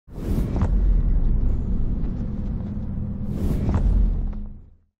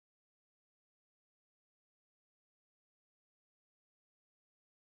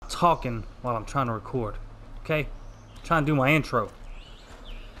talking while I'm trying to record. Okay? Trying to do my intro.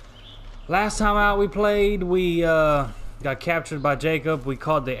 Last time out we played, we got captured by Jacob. We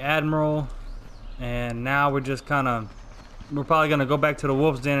caught the Admiral. And now we're just kind of... We're probably going to go back to the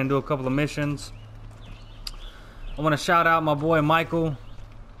Wolf's Den and do a couple of missions. I want to shout out my boy Michael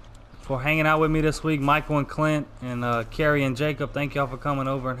for hanging out with me this week. Michael and Clint and Carrie and Jacob, thank y'all for coming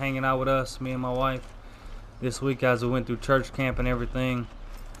over and hanging out with us, me and my wife, this week as we went through church camp and everything.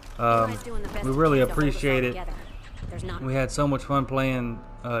 We really appreciate it. We had so much fun playing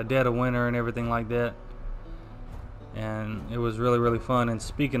Dead of Winter and everything like that. And it was really, really fun. And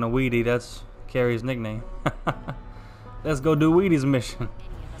speaking of Weedy, that's Carrie's nickname. Let's go do Weedy's mission.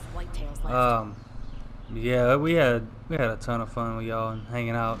 Yeah, we had a ton of fun with y'all and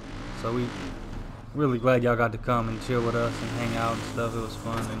hanging out. So we really glad y'all got to come and chill with us and hang out and stuff. It was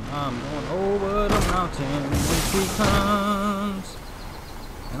fun. And I'm going over the mountain when she comes.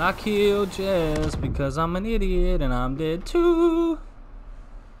 And I killed Jess because I'm an idiot and I'm dead too.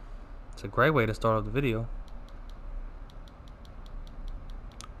 It's a great way to start off the video.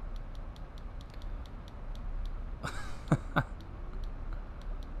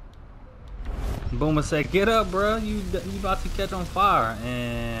 Boomer said, "Get up, bro. You about to catch on fire."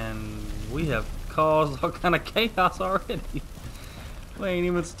 And we have caused all kind of chaos already. We ain't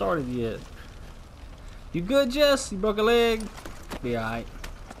even started yet. You good, Jess? You broke a leg? Be alright.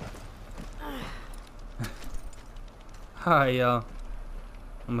 Alright, y'all.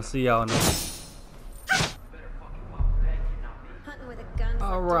 I'm gonna see y'all next.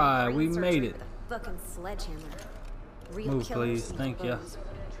 Alright, we made it. Move, please. Thank you.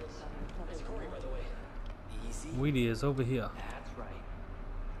 Weedy is over here.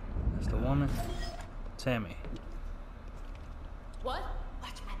 That's the woman. Tammy. What?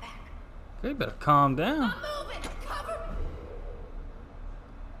 Watch my back. You better calm down. I'm moving. Cover.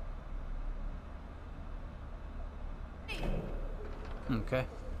 Okay.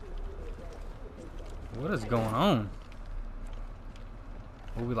 What is going on?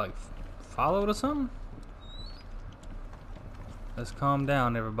 Will we like followed or something? Let's calm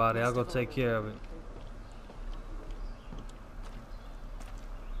down, everybody. I'll go take care of it.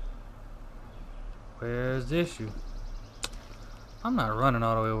 Where's the issue? I'm not running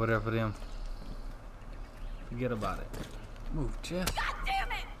all the way over there for them. Forget about it. Move, Jeff. God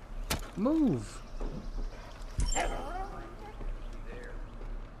damn it! Move.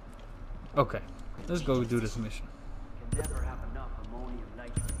 Okay, let's go do this mission.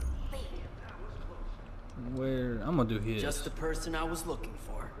 Where I'm gonna do his. Just the person I was looking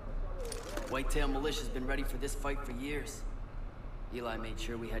for. Whitetail Militia's been ready for this fight for years. Eli made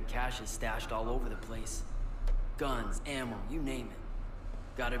sure we had caches stashed all over the place. Guns, ammo, you name it.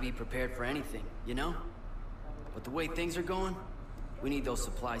 Gotta be prepared for anything, you know? But the way things are going, we need those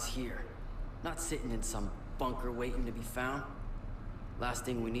supplies here. Not sitting in some bunker waiting to be found. Last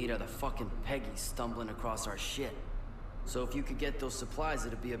thing we need are the fucking Peggies stumbling across our shit. So if you could get those supplies,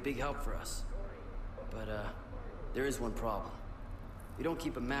 it'd be a big help for us. But, there is one problem. We don't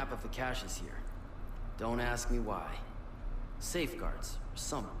keep a map of the caches here. Don't ask me why. Safeguards, or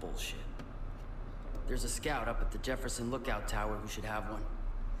some bullshit. There's a scout up at the Jefferson Lookout Tower who should have one.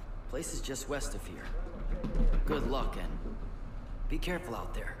 Place is just west of here. Good luck, and be careful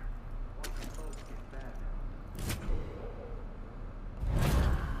out there.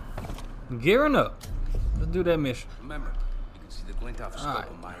 Gearing up. Let's do that mission. Remember, you can see the glint off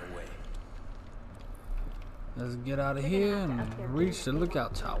scope a mile away. Let's get out of here and reach the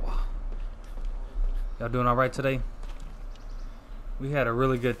lookout tower. Y'all doing all right today? We had a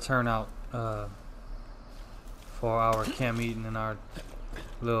really good turnout for our camp meeting and our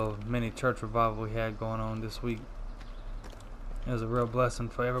little mini church revival we had going on this week. It was a real blessing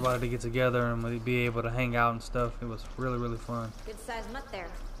for everybody to get together and be able to hang out and stuff. It was really, really fun. Good sized mutt there.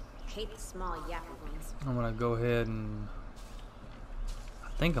 Hate the small yappy ones. I'm gonna go ahead and I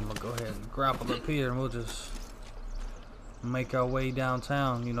think I'm gonna go ahead and grapple up here and we'll just make our way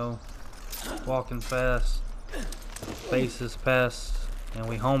downtown, you know, walking fast, faces past, and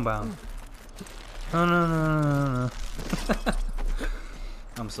we homebound. No.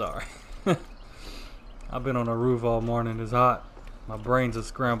 I'm sorry. I've been on the roof all morning. It's hot. My brains are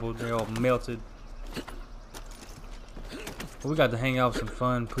scrambled. They all melted. But we got to hang out with some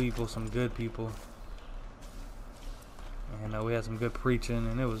fun people, some good people. And we had some good preaching,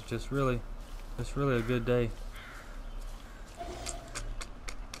 and it was just really a good day.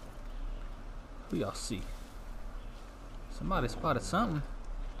 Who y'all see? Somebody spotted something.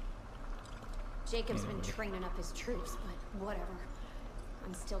 Jacob's been training up his troops, but whatever.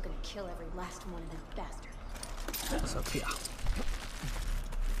 I'm still gonna kill every last one of them bastards. What's up here?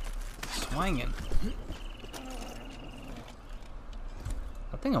 swinging.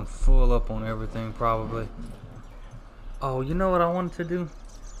 I think I'm full up on everything probably. Oh, you know what I wanted to do?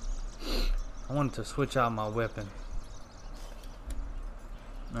 I wanted to switch out my weapon.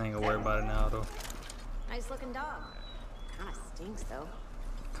 I ain't gonna worry about it now though. Nice looking dog. Kinda stinks though.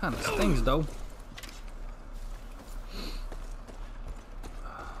 Kinda stings though.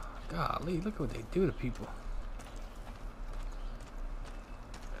 Golly, look what they do to people.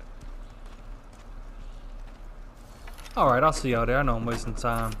 Alright, I'll see y'all there. I know I'm wasting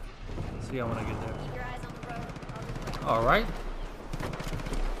time. See y'all when I get there. Keep your eyes on the road. Alright.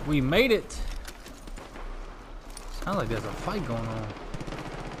 We made it. Sounds like there's a fight going on.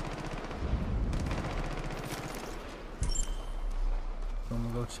 So I'm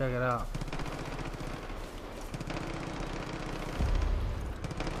gonna go check it out.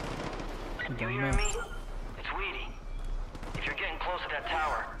 You hear me? It's Weedy. If you're getting close to that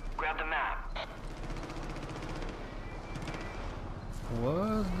tower, grab the map.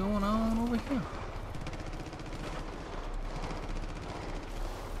 What's going on over here?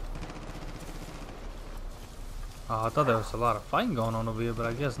 Oh, I thought there was a lot of fighting going on over here, but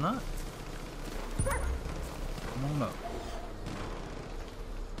I guess not. Come on up.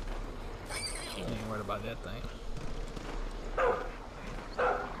 I ain't worried about that thing.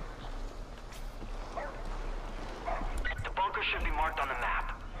 The bunker should be marked on the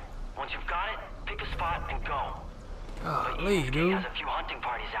map. Once you've got it, pick a spot and go. Golly, dude. Has a few hunting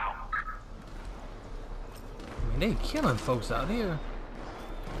parties out. I mean, they killing folks out here.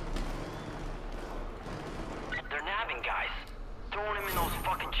 They're nabbing guys, throwing them in those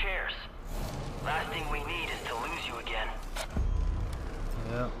fucking chairs. Last thing we need is to lose you again.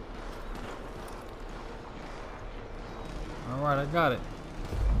 Yep. Alright, I got it.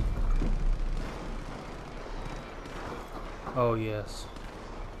 Oh, yes.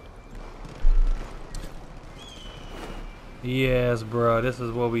 Yes, bro. This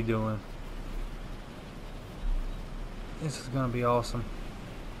is what we doing. This is gonna be awesome.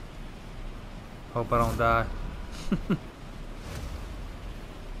 Hope I don't die.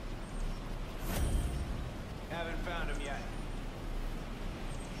 Haven't found him yet.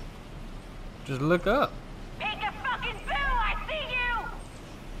 Just look up. Make a fucking boo! I see you!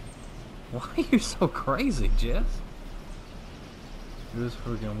 Why are you so crazy, Jess? This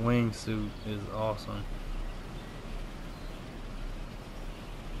freaking wingsuit is awesome.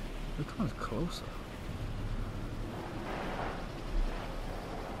 Which one's closer?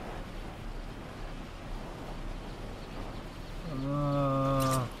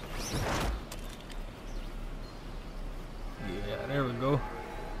 Yeah, there we go.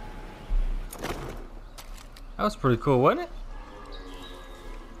 That was pretty cool, wasn't it?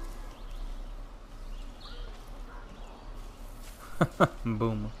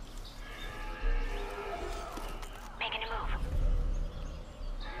 Boom. Making a move.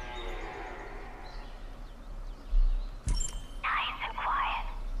 Nice and quiet.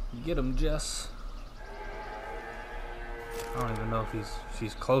 Get him, Jess. I don't even know if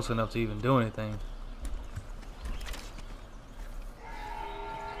she's close enough to even do anything.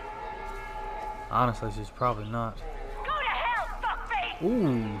 Honestly, she's probably not. Go to hell, fuckface!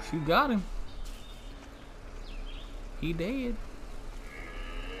 Ooh, she got him. He dead.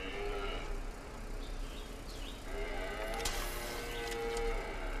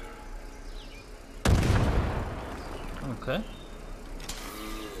 Okay.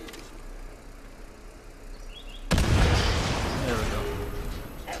 There we go.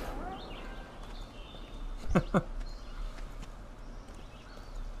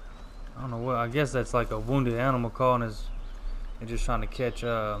 I don't know what. I guess that's like a wounded animal calling his. They're just trying to catch.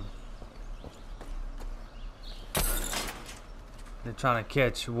 They're trying to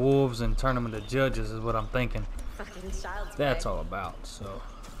catch wolves and turn them into judges, is what I'm thinking. Fucking child's That's play. all about. So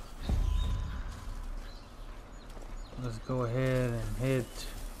let's go ahead and hit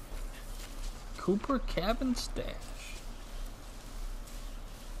Cooper Cabin Stash.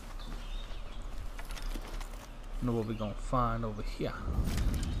 Know what we're gonna find over here.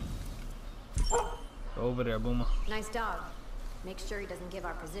 Over there, Boomer. Nice dog. Make sure he doesn't give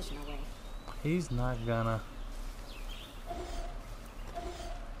our position away. He's not gonna.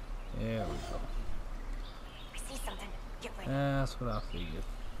 There we go. I see something. Get ready. That's what I figured.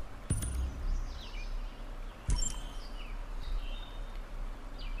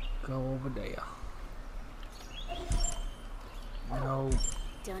 Go over there. No.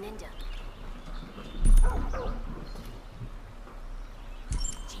 Done and done.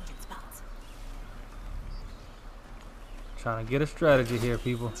 Changing spots. Trying to get a strategy here,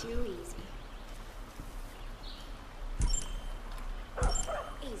 people. Too easy.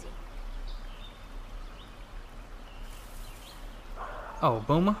 Easy. Oh,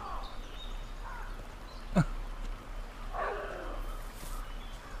 Boomer.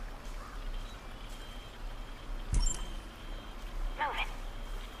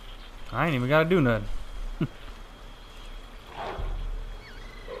 I ain't even gotta do nothing.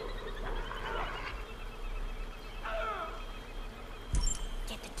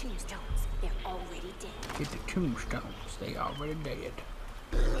 Get the tombstones. They're already dead. Get the tombstones. They already dead.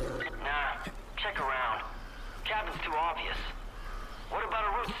 Nah, check around. Cabin's too obvious. What about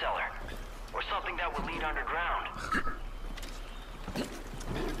a root cellar? Or something that would lead underground?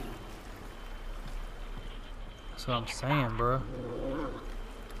 That's what I'm saying, bro.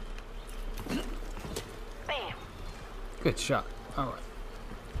 Bam! Good shot. Alright.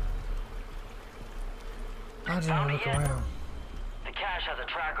 I just Found it look yet? around. The cache has a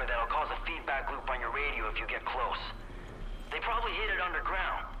tracker that'll cause a feedback loop on your radio if you get close. They probably hid it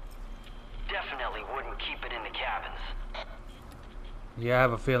underground. Definitely wouldn't keep it in the cabins. Yeah, I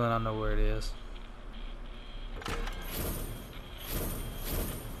have a feeling I know where it is.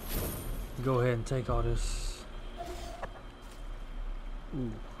 Go ahead and take all this.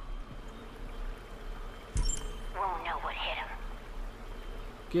 Ooh. Won't know what hit him.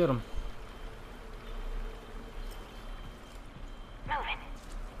 Get him. Moving.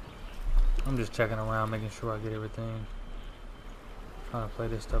 I'm just checking around, making sure I get everything. Trying to play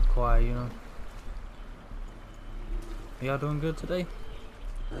this stuff quiet, you know. Y'all doing good today?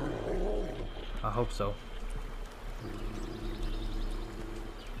 I hope so.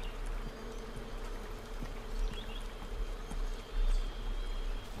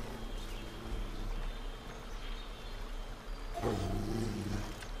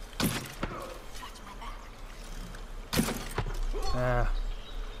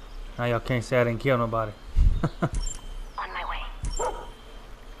 Now y'all can't say I didn't kill nobody. On my way.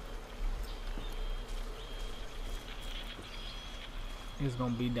 It's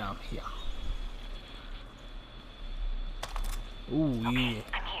gonna be down here. Ooh, yeah.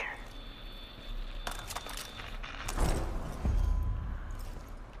 I'm here.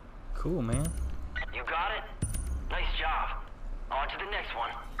 Cool, man. You got it? Nice job. On to the next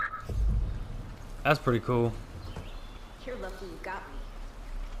one. That's pretty cool. You're lucky you got me.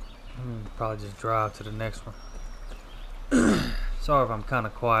 Probably just drive to the next one. Sorry if I'm kind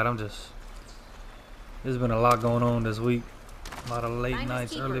of quiet. There's been a lot going on this week. A lot of late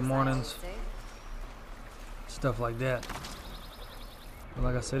nights, early mornings, stuff like that. But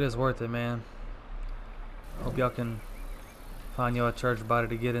like I said, it's worth it, man. Hope y'all can find y'all a church body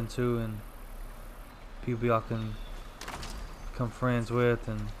to get into and people y'all can become friends with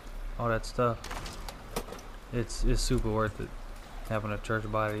and all that stuff. It's super worth it, having a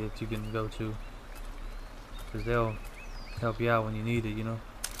church body that you can go to, because they'll help you out when you need it, you know.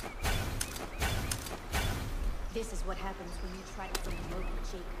 This is what happens when you try to promote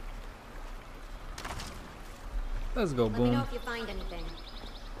Jacob. Let's go, Let me know boom. if you find anything.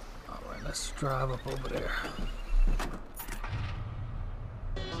 Alright, let's drive up over there.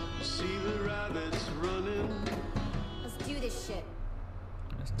 See the rabbits running. Let's do this shit.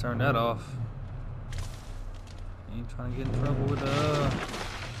 Let's turn that off. Ain't trying to get in trouble with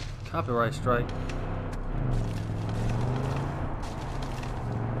the copyright strike.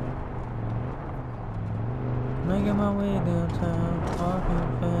 Making my way downtown, walking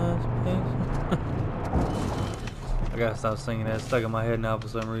fast pace. I gotta stop singing that. It's stuck in my head now for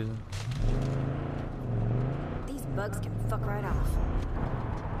some reason. These bugs can fuck right off.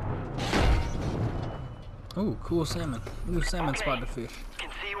 Ooh, cool salmon. New salmon Okay. spot to fish. Can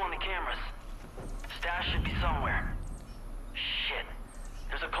see you on the cameras. Stash should be somewhere. Shit.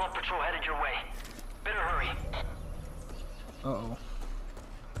 There's a cult patrol headed your way. Better hurry. Uh-oh.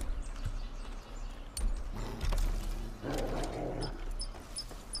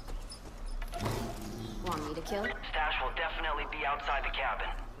 Want me to kill? Stash will definitely be outside the cabin.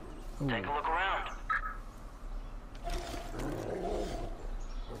 Ooh. Take a look around.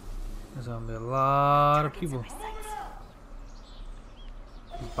 There's gonna be a lot of people.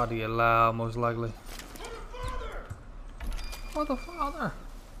 It's about to get loud, most likely. Mother father!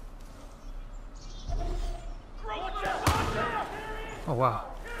 Oh wow.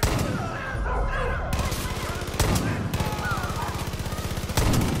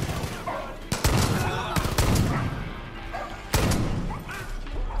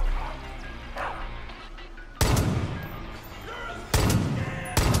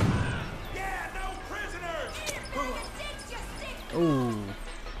 Ooh.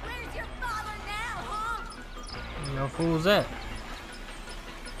 Where's your father now, huh? No fool's that?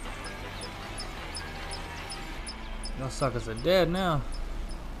 Y'all suckers are dead now.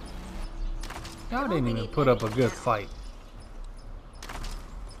 Y'all didn't even put up a good fight.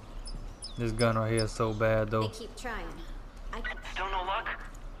 This gun right here is so bad They though. keep trying. Still no luck?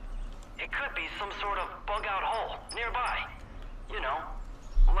 It could be some sort of bug-out hole nearby. You know,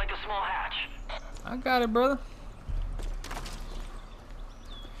 like a small hatch. I got it, brother.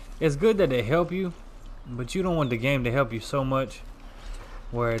 It's good that they help you, but you don't want the game to help you so much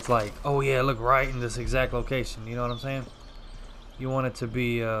where it's like, oh yeah, look right in this exact location. You know what I'm saying? You want it to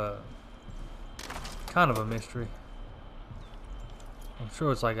be kind of a mystery. I'm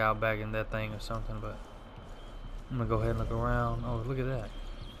sure it's like out back in that thing or something, but I'm gonna go ahead and look around. Oh, look at that.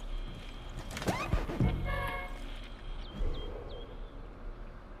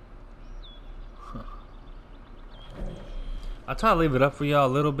 I try to leave it up for y'all a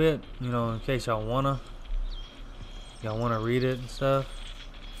little bit, you know, in case y'all wanna read it and stuff.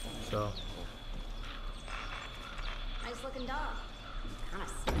 So Nice looking dog. Kind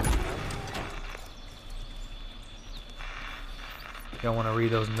of. if y'all wanna read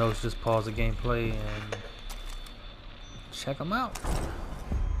those notes, just pause the gameplay and check them out.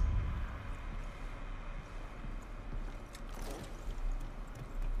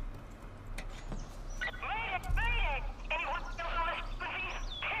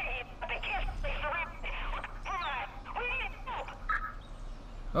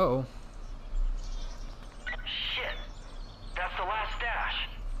 Uh-oh. Shit. That's the last stash.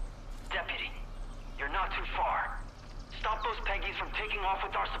 Deputy, you're not too far. Stop those Peggies from taking off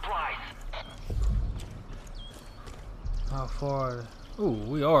with our supplies. How far? Ooh,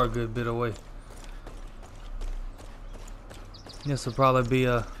 we are a good bit away. This will probably be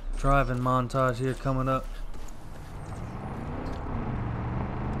a driving montage here coming up.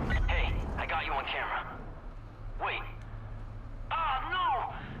 Hey, I got you on camera. Wait. Ah,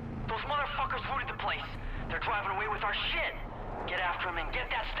 no! Those motherfuckers looted the place. They're driving away with our shit. Get after them and get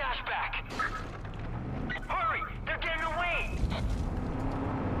that stash back. Hurry! They're getting away!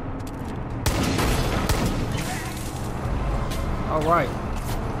 Alright.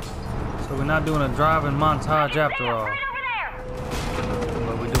 So we're not doing a driving montage after all.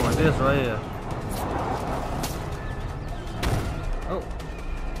 But we're doing this right here. Oh.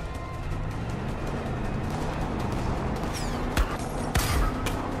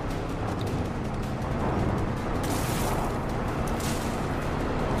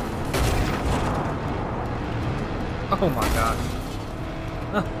 Oh my gosh.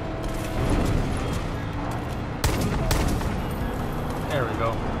 Huh. There we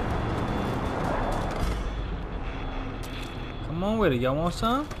go. Come on with it. Y'all want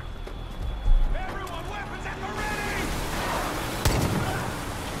some? Everyone, weapons at the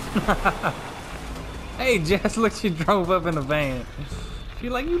ready! Hey, Jess, look, she drove up in the van. She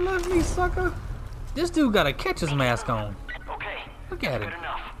like, you left me, sucker. This dude got a catcher's mask on. Okay. Look at Good it.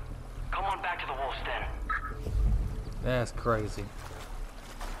 enough. Come on back to the wolf's den. That's crazy.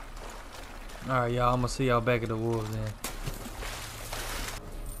 Alright, y'all, I'm gonna see y'all back at the wolves then.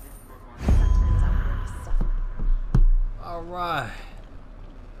 Alright.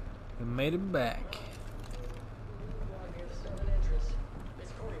 We made it back.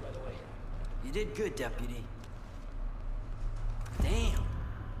 You did good, Deputy. Damn.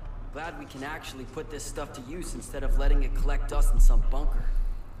 Glad we can actually put this stuff to use instead of letting it collect dust in some bunker.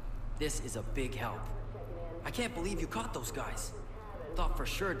 This is a big help. I can't believe you caught those guys. Thought for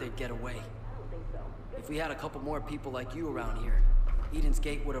sure they'd get away. If we had a couple more people like you around here, Eden's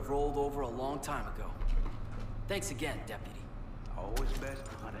Gate would have rolled over a long time ago. Thanks again, Deputy. Always best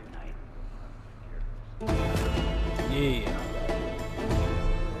on at night. Yeah.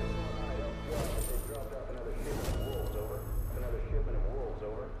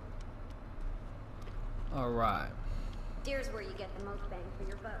 Alright. Deer's where you get the most bang for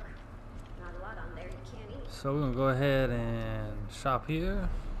your buck. Not a lot on there you can't eat. So we're gonna go ahead and shop here.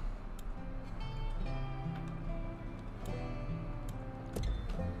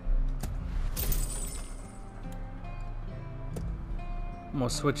 I'm gonna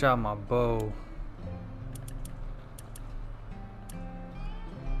switch out my bow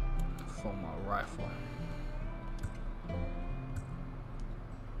for my rifle.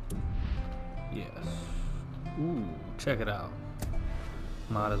 Yes. Ooh, check it out.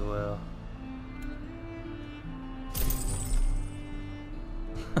 Might as well.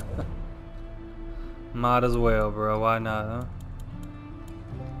 Might as well, bro. Why not, huh?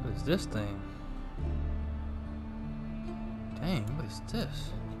 What is this thing? Dang, what is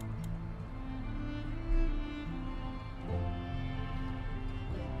this?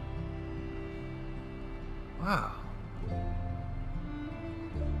 Wow.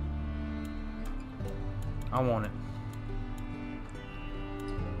 I want it.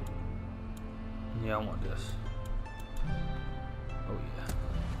 Yeah, I want this. Oh yeah.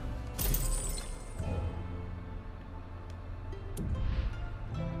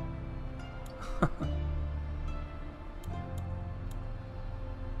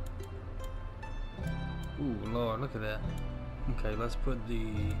 look at that. Okay, let's put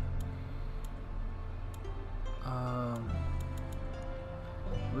the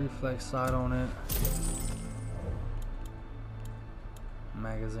reflex sight on it.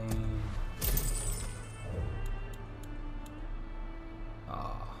 Magazine.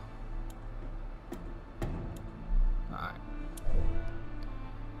 Alright.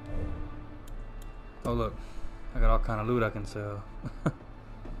 Oh look, I got all kind of loot I can sell.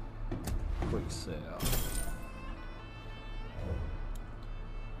 Quick sell.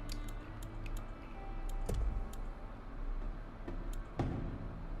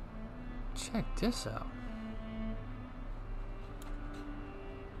 Check this out.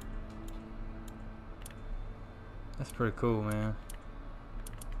 That's pretty cool, man.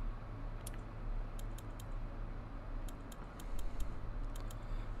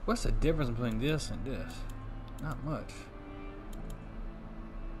 What's the difference between this and this? Not much.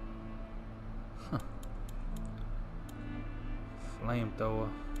 Huh. Flamethrower.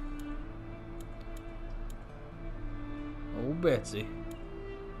 Oh, Betsy.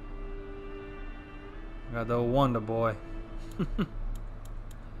 Got the old Wonder Boy.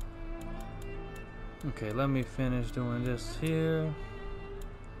 Okay, let me finish doing this here.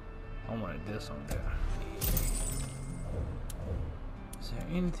 I wanted this on there. Is there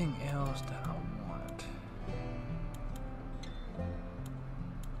anything else that I want?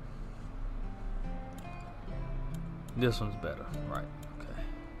 This one's better, right? Okay.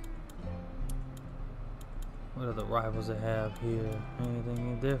 What are the rifles they have here?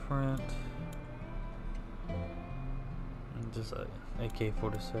 Anything different? Just a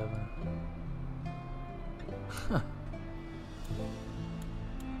AK-47. Huh.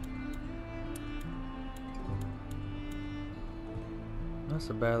 That's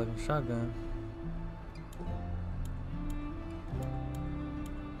a bad looking shotgun.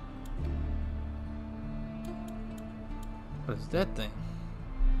 What is that thing?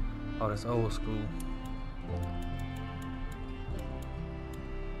 Oh, that's old school.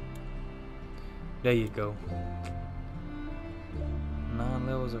 There you go. 9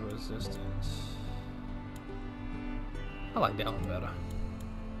 levels of resistance. I like that one better.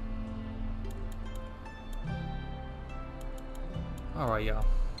 Alright, y'all.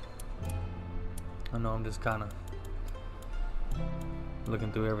 I know I'm just kind of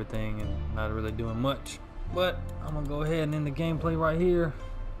looking through everything and not really doing much, but I'm gonna go ahead and end the gameplay right here.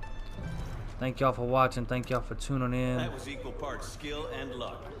 Thank y'all for watching. Thank y'all for tuning in. That was equal parts skill and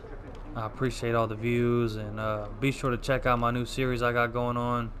luck. I appreciate all the views, and be sure to check out my new series I got going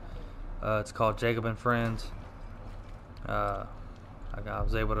on. It's called Jacob and Friends. I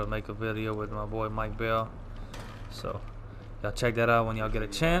was able to make a video with my boy Mike Bell, so y'all check that out when y'all get a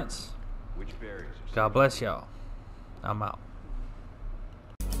chance. God bless y'all. I'm out.